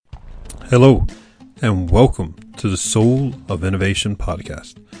Hello, and welcome to the Soul of Innovation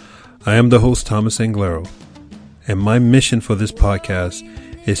podcast. I am the host, Thomas Anglero, and my mission for this podcast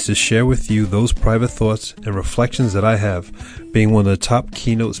is to share with you those private thoughts and reflections that I have being one of the top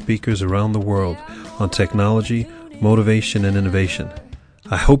keynote speakers around the world on technology, motivation, and innovation.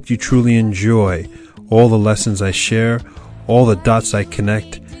 I hope you truly enjoy all the lessons I share, all the dots I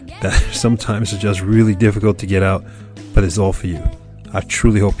connect that sometimes are just really difficult to get out, but it's all for you. I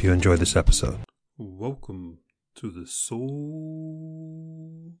truly hope you enjoy this episode. Welcome to the Soul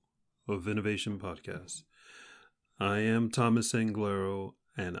of Innovation podcast. I am Thomas Anglero,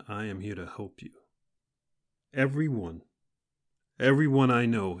 and I am here to help you. Everyone I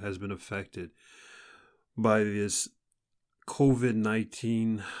know has been affected by this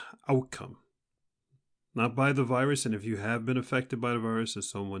COVID-19 outcome. Not by the virus, and if you have been affected by the virus or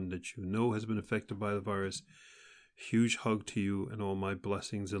someone that you know has been affected by the virus, huge hug to you and all my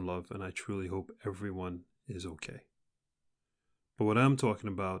blessings and love, and I truly hope everyone is okay. But what I'm talking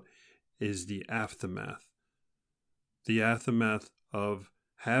about is the aftermath. The aftermath of,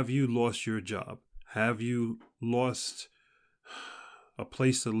 have you lost your job? Have you lost a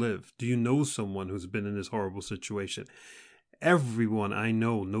place to live? Do you know someone who's been in this horrible situation? Everyone I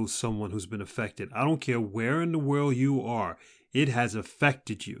know knows someone who's been affected. I don't care where in the world you are. It has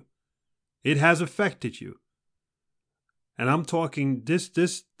affected you. It has affected you. And I'm talking, this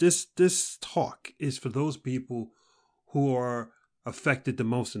talk is for those people who are affected the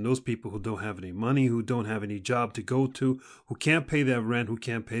most, and those people who don't have any money, who don't have any job to go to, who can't pay their rent, who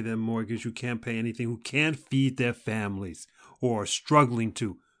can't pay their mortgage, who can't pay anything, who can't feed their families or are struggling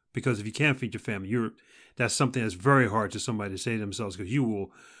to. Because if you can't feed your family, that's something that's very hard to somebody to say to themselves, because you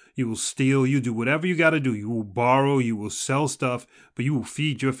will steal, you do whatever you got to do. You will borrow, you will sell stuff, but you will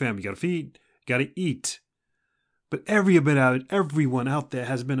feed your family. You got to feed, you got to eat. But everyone out there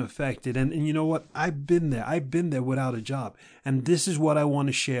has been affected. And you know what? I've been there. I've been there without a job. And this is what I want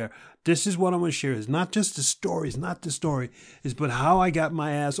to share. This is what I want to share. It's not just the story. It's not the story. It's but how I got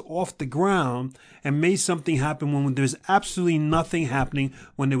my ass off the ground and made something happen when there's absolutely nothing happening,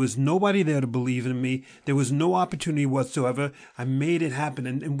 when there was nobody there to believe in me. There was no opportunity whatsoever. I made it happen.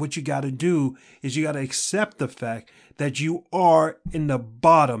 And what you got to do is you got to accept the fact that you are in the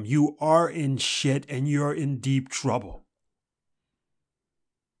bottom. You are in shit and you're in deep trouble.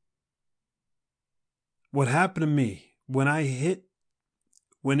 What happened to me when it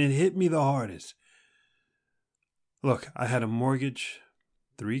hit me the hardest? Look, I had a mortgage,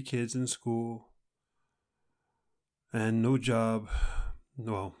 3 kids in school, and no job.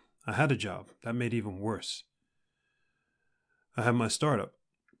 Well, I had a job. That made it even worse. I had my startup,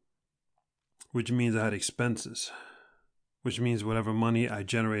 which means I had expenses, which means whatever money I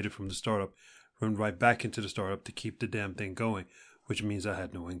generated from the startup went right back into the startup to keep the damn thing going, which means I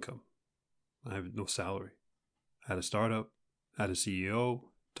had no income. I have no salary. I had a startup, I had a CEO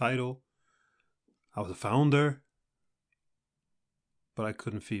title, I was a founder, but I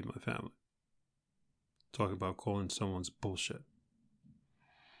couldn't feed my family. Talk about calling someone's bullshit.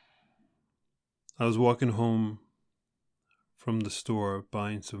 I was walking home from the store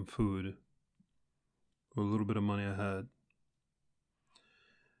buying some food with a little bit of money I had.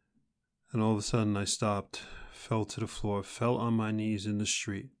 And all of a sudden I stopped, fell to the floor, fell on my knees in the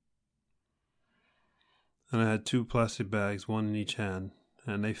street. And I had 2 plastic bags, one in each hand,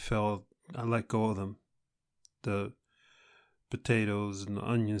 and they fell. I let go of them. The potatoes and the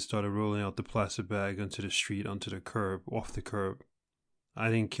onions started rolling out the plastic bag onto the street, onto the curb, off the curb. I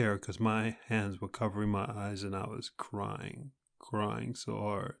didn't care because my hands were covering my eyes and I was crying so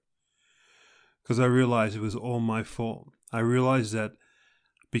hard. Because I realized it was all my fault. I realized that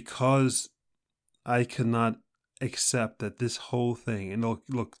because I could not accept that this whole thing, and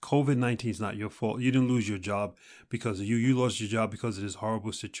look, COVID-19 is not your fault. You didn't lose your job because of you. You lost your job because of this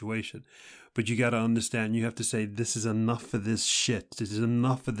horrible situation. But you got to understand, you have to say, this is enough for this shit. This is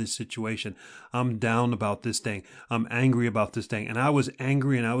enough for this situation. I'm down about this thing. I'm angry about this thing. And I was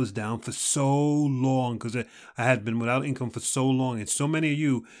angry and I was down for so long because I had been without income for so long. And so many of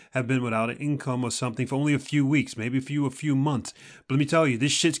you have been without an income or something for only a few weeks, maybe a few months. But let me tell you,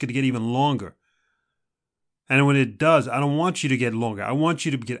 this shit's going to get even longer. And when it does, I don't want you to get longer. I want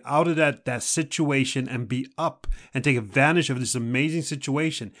you to get out of that situation and be up and take advantage of this amazing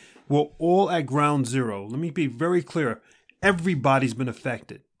situation. We're all at ground zero. Let me be very clear. Everybody's been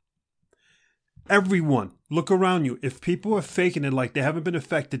affected. Everyone. Look around you. If people are faking it like they haven't been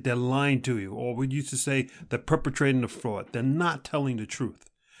affected, they're lying to you. Or we used to say they're perpetrating a fraud. They're not telling the truth.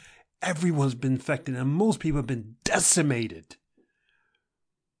 Everyone's been affected, and most people have been decimated.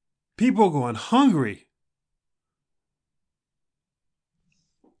 People are going hungry.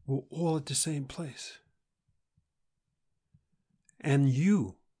 we're all at the same place. And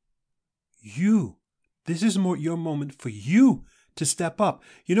this is more your moment for you to step up.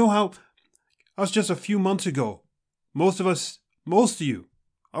 You know how us just a few months ago, most of you,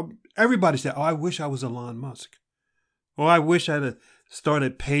 everybody said, oh, I wish I was Elon Musk. Or I wish I had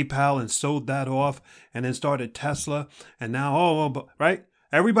started PayPal and sold that off and then started Tesla. And now, right?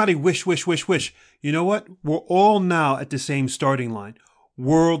 Everybody wish. You know what? We're all now at the same starting line.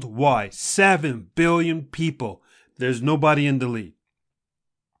 Worldwide, 7 billion people. There's nobody in the lead.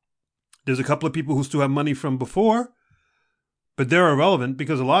 There's a couple of people who still have money from before, but they're irrelevant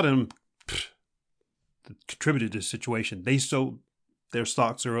because a lot of them contributed to the situation. They sold their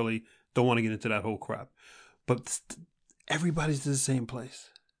stocks early. Don't want to get into that whole crap. But everybody's in the same place.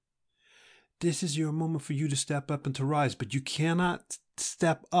 This is your moment for you to step up and to rise, but you cannot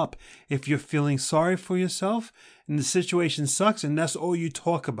step up if you're feeling sorry for yourself and the situation sucks and that's all you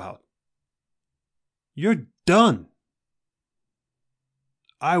talk about. You're done.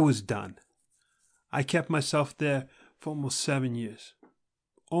 I was done. I kept myself there for almost 7 years.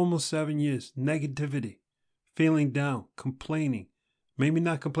 Almost 7 years. Negativity. Feeling down. Complaining. Maybe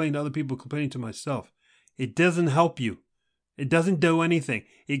not complaining to other people, complaining to myself. It doesn't help you. It doesn't do anything.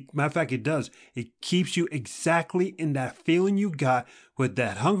 Matter of fact, it does. It keeps you exactly in that feeling you got with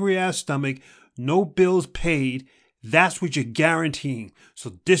that hungry ass stomach, no bills paid. That's what you're guaranteeing.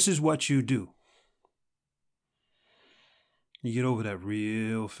 So this is what you do. You get over that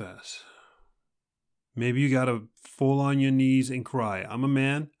real fast. Maybe you got to fall on your knees and cry. I'm a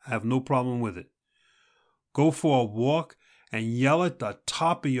man. I have no problem with it. Go for a walk and yell at the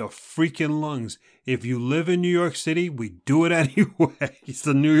top of your freaking lungs. If you live in New York City, we do it anyway. It's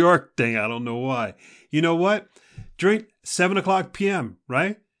a New York thing. I don't know why. You know what? During 7 o'clock p.m.,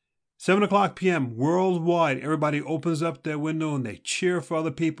 right? 7 o'clock p.m. worldwide, everybody opens up their window and they cheer for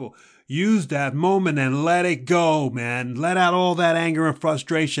other people. Use that moment and let it go, man. Let out all that anger and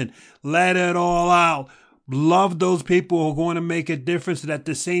frustration. Let it all out. Love those people who are going to make a difference and at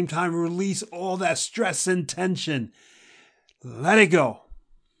the same time release all that stress and tension. Let it go.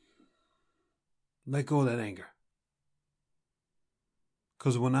 Let go of that anger.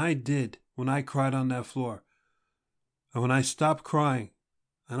 Because when I cried on that floor, and when I stopped crying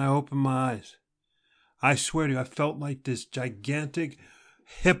and I opened my eyes, I swear to you, I felt like this gigantic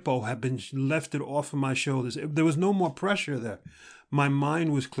hippo had been lifted off of my shoulders. There was no more pressure there. My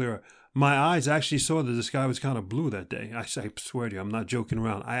mind was clearer. My eyes actually saw that the sky was kind of blue that day. I swear to you, I'm not joking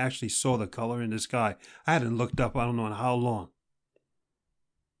around. I actually saw the color in the sky. I hadn't looked up, I don't know in how long.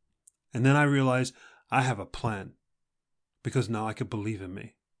 And then I realized I have a plan because now I could believe in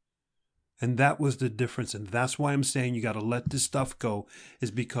me. And that was the difference. And that's why I'm saying you got to let this stuff go,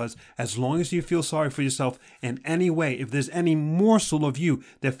 is because as long as you feel sorry for yourself in any way, if there's any morsel of you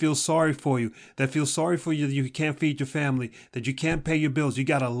that feels sorry for you, that you can't feed your family, that you can't pay your bills, you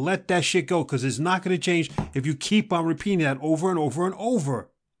got to let that shit go because it's not going to change if you keep on repeating that over and over and over.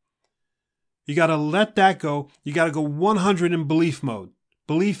 You got to let that go. You got to go 100 in belief mode,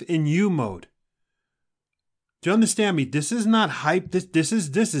 belief in you mode. Do you understand me? This is not hype. This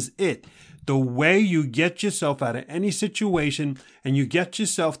is it. The way you get yourself out of any situation and you get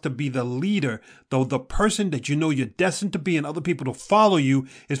yourself to be the leader, though the person that you know you're destined to be and other people to follow you,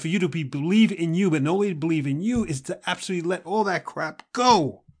 is for you to believe in you. But the only way to believe in you is to absolutely let all that crap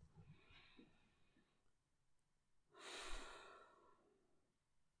go.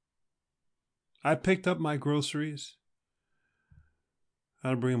 I picked up my groceries. I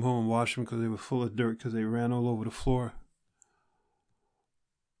had to bring them home and wash them because they were full of dirt because they ran all over the floor.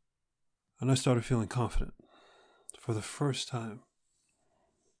 And I started feeling confident for the first time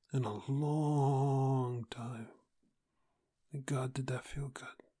in a long time. And God, did that feel good.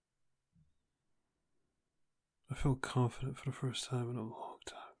 I felt confident for the first time in a long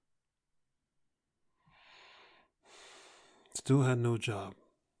time. Still had no job.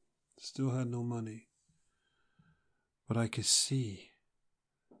 Still had no money. But I could see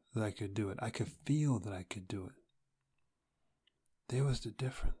that I could do it. I could feel that I could do it. There was the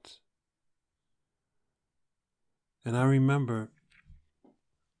difference. And I remember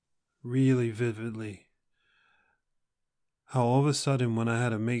really vividly how all of a sudden when I had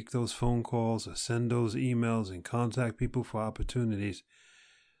to make those phone calls or send those emails and contact people for opportunities,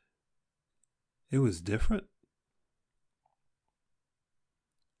 it was different.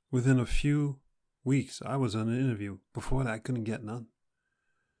 Within a few weeks, I was on an interview. Before that, I couldn't get none.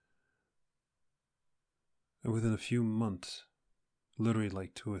 And within a few months, literally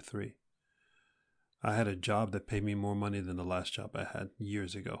like 2 or 3, I had a job that paid me more money than the last job I had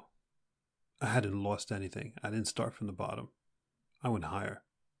years ago. I hadn't lost anything. I didn't start from the bottom. I went higher.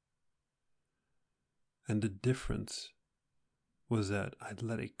 And the difference was that I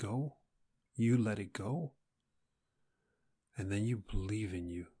let it go. You let it go. And then you believe in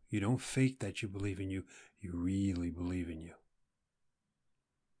you. You don't fake that you believe in you. You really believe in you.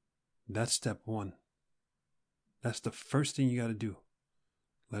 That's step one. That's the first thing you got to do.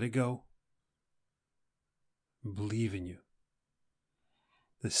 Let it go. Believe in you.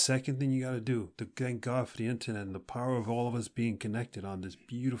 The second thing you got to do, to thank God for the internet and the power of all of us being connected on this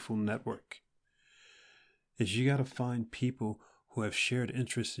beautiful network, is you got to find people who have shared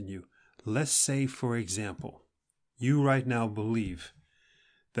interest in you. Let's say, for example, you right now believe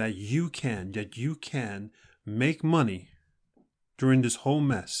that you can make money during this whole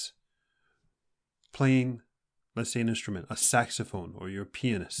mess playing, let's say, an instrument, a saxophone, or you're a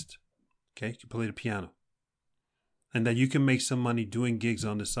pianist. Okay, you can play the piano. And that you can make some money doing gigs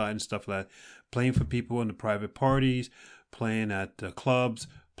on the side and stuff like that, playing for people in the private parties, playing at clubs,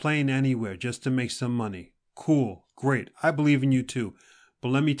 playing anywhere just to make some money. Cool, great. I believe in you too. But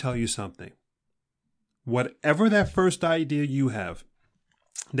let me tell you something. Whatever that first idea you have,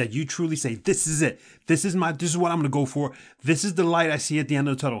 that you truly say, this is it. This is what I'm going to go for. This is the light I see at the end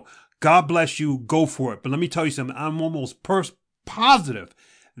of the tunnel. God bless you. Go for it. But let me tell you something. I'm almost positive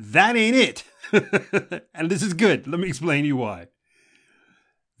that ain't it. And this is good. Let me explain to you why.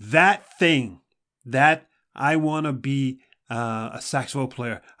 That thing that I want to be a saxophone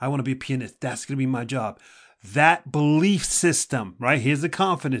player, I want to be a pianist, that's going to be my job. That belief system, right? Here's the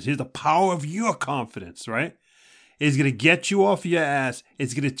confidence. Here's the power of your confidence, right? It's going to get you off your ass.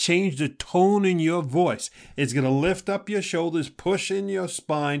 It's going to change the tone in your voice. It's going to lift up your shoulders, push in your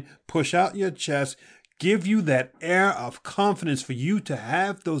spine, push out your chest, give you that air of confidence for you to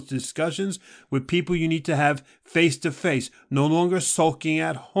have those discussions with people you need to have face to face. No longer sulking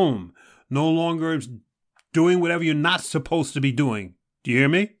at home. No longer doing whatever you're not supposed to be doing. Do you hear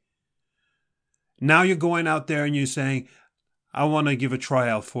me? Now you're going out there and you're saying, I want to give a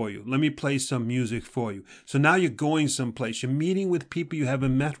tryout for you. Let me play some music for you. So now you're going someplace. You're meeting with people you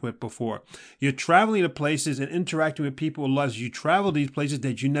haven't met with before. You're traveling to places and interacting with people as you travel these places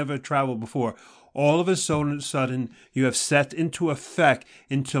that you never traveled before. All of a sudden, you have set into effect,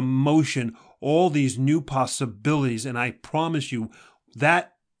 into motion, all these new possibilities. And I promise you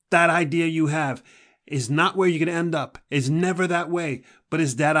that idea you have is not where you're going to end up. It's never that way. But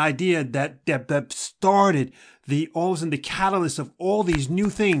it's that idea that started all of a sudden the catalyst of all these new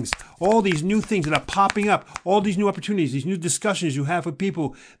things that are popping up, all these new opportunities, these new discussions you have with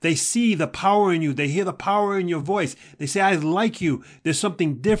people. They see the power in you. They hear the power in your voice. They say, I like you. There's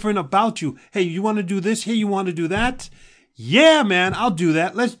something different about you. Hey, you want to do this? Hey, you want to do that? Yeah, man, I'll do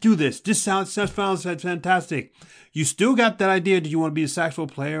that. Let's do this. This sounds fantastic. You still got that idea. Do you want to be a saxophone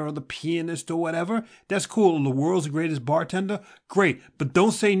player or the pianist or whatever? That's cool. The world's greatest bartender? Great. But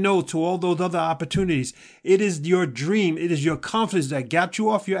don't say no to all those other opportunities. It is your dream. It is your confidence that got you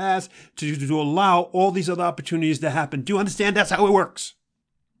off your ass to allow all these other opportunities to happen. Do you understand? That's how it works.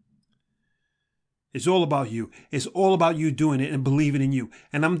 It's all about you. It's all about you doing it and believing in you.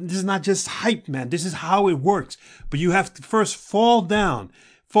 And this is not just hype, man. This is how it works. But you have to first fall down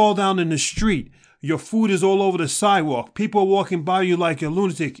in the street. Your food is all over the sidewalk. People are walking by you like a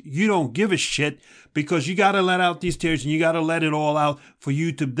lunatic. You don't give a shit because you got to let out these tears and you got to let it all out for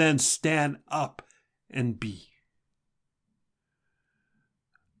you to then stand up and be.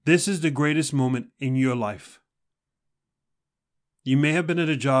 This is the greatest moment in your life. You may have been at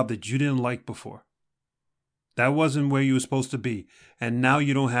a job that you didn't like before. That wasn't where you were supposed to be. And now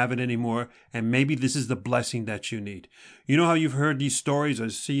you don't have it anymore. And maybe this is the blessing that you need. You know how you've heard these stories or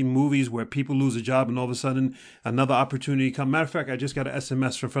seen movies where people lose a job and all of a sudden another opportunity comes. Matter of fact, I just got an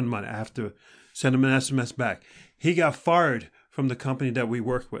SMS from a friend of mine. I have to send him an SMS back. He got fired from the company that we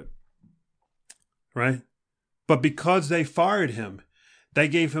work with. Right? But because they fired him, they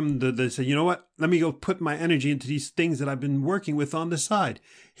gave him they said, you know what? Let me go put my energy into these things that I've been working with on the side.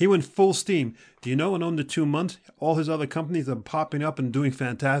 He went full steam. Do you know in under 2 months, all his other companies are popping up and doing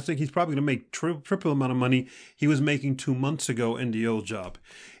fantastic. He's probably going to make triple amount of money he was making 2 months ago in the old job.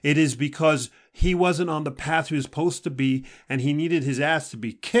 It is because he wasn't on the path he was supposed to be, and he needed his ass to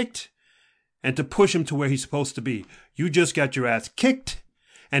be kicked and to push him to where he's supposed to be. You just got your ass kicked,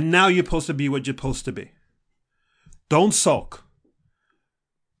 and now you're supposed to be what you're supposed to be. Don't sulk.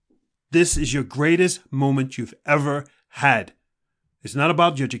 This is your greatest moment you've ever had. It's not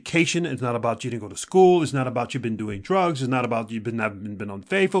about your education. It's not about you didn't go to school. It's not about you've been doing drugs. It's not about you've been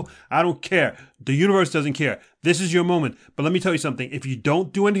unfaithful. I don't care. The universe doesn't care. This is your moment. But let me tell you something. If you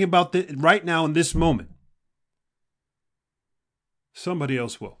don't do anything about it right now in this moment, somebody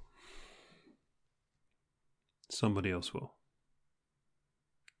else will. Somebody else will.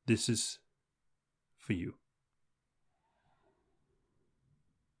 This is for you.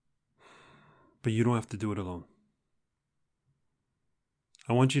 But you don't have to do it alone.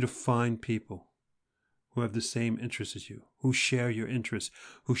 I want you to find people who have the same interests as you, who share your interests,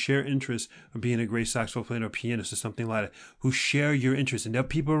 who share interests of being a great saxophone player or pianist or something like that, who share your interests. And there are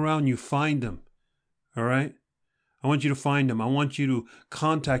people around you, find them. All right? I want you to find them. I want you to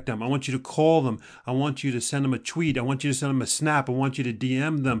contact them. I want you to call them. I want you to send them a tweet. I want you to send them a snap. I want you to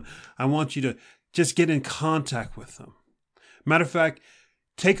DM them. I want you to just get in contact with them. Matter of fact,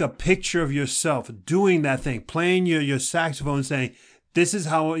 take a picture of yourself doing that thing, playing your saxophone and saying, this is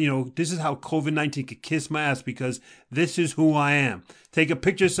how COVID-19 could kiss my ass because this is who I am. Take a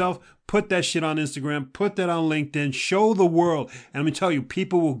picture of yourself, put that shit on Instagram, put that on LinkedIn, show the world. And let me tell you,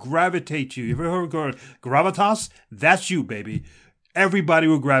 people will gravitate you. You ever heard of gravitas? That's you, baby. Everybody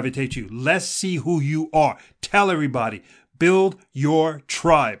will gravitate you. Let's see who you are. Tell everybody. Build your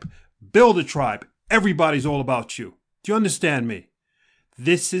tribe. Build a tribe. Everybody's all about you. Do you understand me?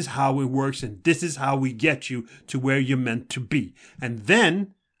 This is how it works, and this is how we get you to where you're meant to be. And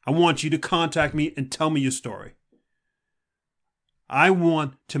then I want you to contact me and tell me your story. I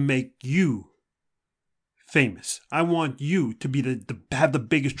want to make you famous. I want you to be have the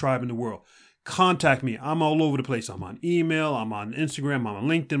biggest tribe in the world. Contact me. I'm all over the place. I'm on email. I'm on Instagram. I'm on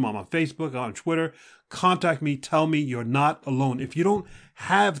LinkedIn. I'm on Facebook. I'm on Twitter. Contact me. Tell me you're not alone. If you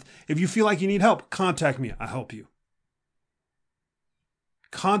feel like you need help, contact me. I'll help you.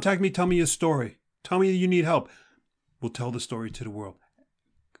 Contact me, tell me your story. Tell me you need help. We'll tell the story to the world.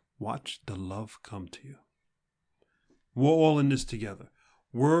 Watch the love come to you. We're all in this together.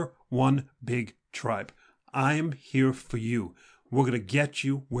 We're one big tribe. I'm here for you. We're going to get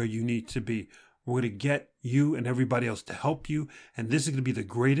you where you need to be. We're going to get you and everybody else to help you. And this is going to be the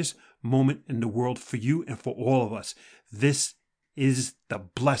greatest moment in the world for you and for all of us. This is the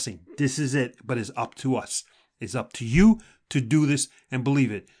blessing. This is it. But it's up to us. It's up to you to do this and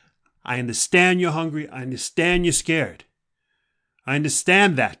believe it. I understand you're hungry. I understand you're scared. I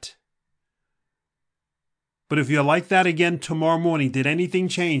understand that. But if you're like that again tomorrow morning, did anything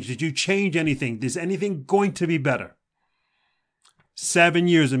change? Did you change anything? Is anything going to be better? 7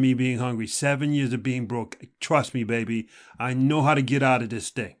 years of me being hungry, 7 years of being broke. Trust me, baby. I know how to get out of this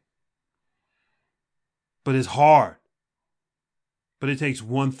thing. But it's hard. But it takes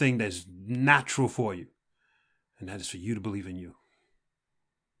one thing that's natural for you. And that is for you to believe in you.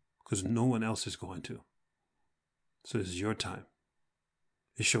 Because no one else is going to. So this is your time.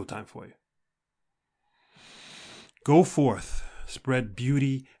 It's showtime for you. Go forth, spread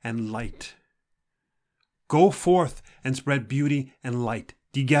beauty and light. Go forth and spread beauty and light.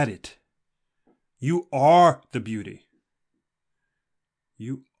 Do you get it? You are the beauty.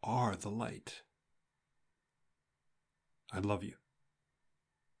 You are the light. I love you.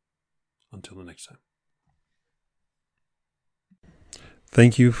 Until the next time.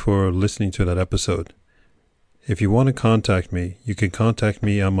 Thank you for listening to that episode. If you want to contact me, you can contact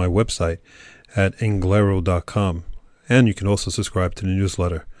me on my website at inglero.com, and you can also subscribe to the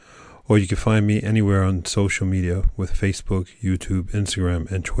newsletter, or you can find me anywhere on social media with Facebook, YouTube,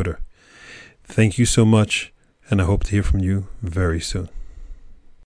 Instagram, and Twitter. Thank you so much, and I hope to hear from you very soon.